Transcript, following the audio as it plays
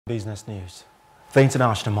Business news. The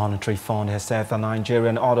International Monetary Fund has said that Nigeria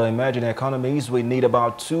and other emerging economies will need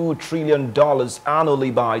about $2 trillion annually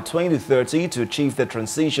by 2030 to achieve the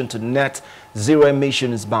transition to net zero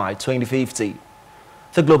emissions by 2050.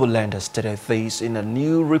 The global lender stated this in a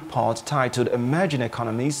new report titled "Emerging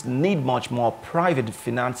Economies Need Much More Private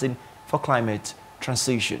Financing for Climate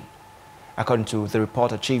Transition." According to the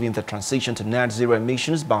report, achieving the transition to net zero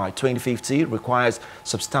emissions by 2050 requires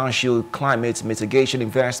substantial climate mitigation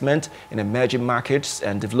investment in emerging markets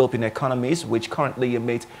and developing economies, which currently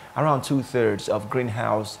emit around two-thirds of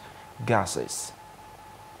greenhouse gases.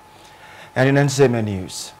 And in entertainment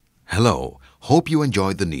news. Hello, hope you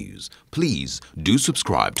enjoyed the news. Please do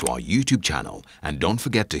subscribe to our YouTube channel and don't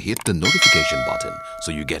forget to hit the notification button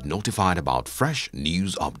so you get notified about fresh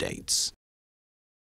news updates.